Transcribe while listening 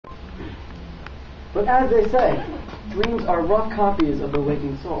But as they say, dreams are rough copies of the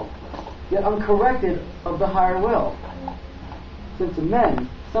waking soul, yet uncorrected of the higher will. Since men,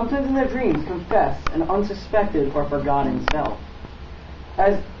 sometimes in their dreams, confess an unsuspected or forgotten self.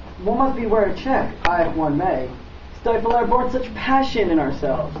 As one must beware to check, if one may, stifle our born such passion in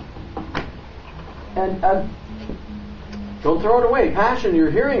ourselves. And don't throw it away. Passion,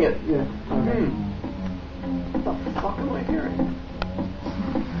 you're hearing it. yeah, okay. What the fuck am I hearing?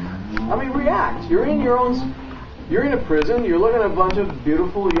 I mean, react. You're in your own. You're in a prison. You're looking at a bunch of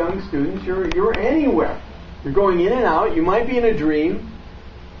beautiful young students. You're anywhere. You're going in and out. You might be in a dream.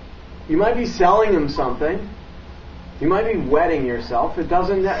 You might be selling them something. You might be wetting yourself. It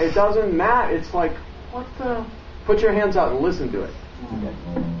doesn't matter. It's like, what the? Put your hands out and listen to it. Okay.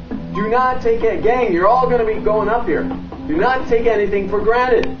 Do not take it. Gang, you're all going to be going up here. Do not take anything for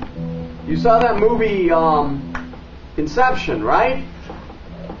granted. You saw that movie, Inception, right?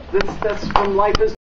 That's from Life is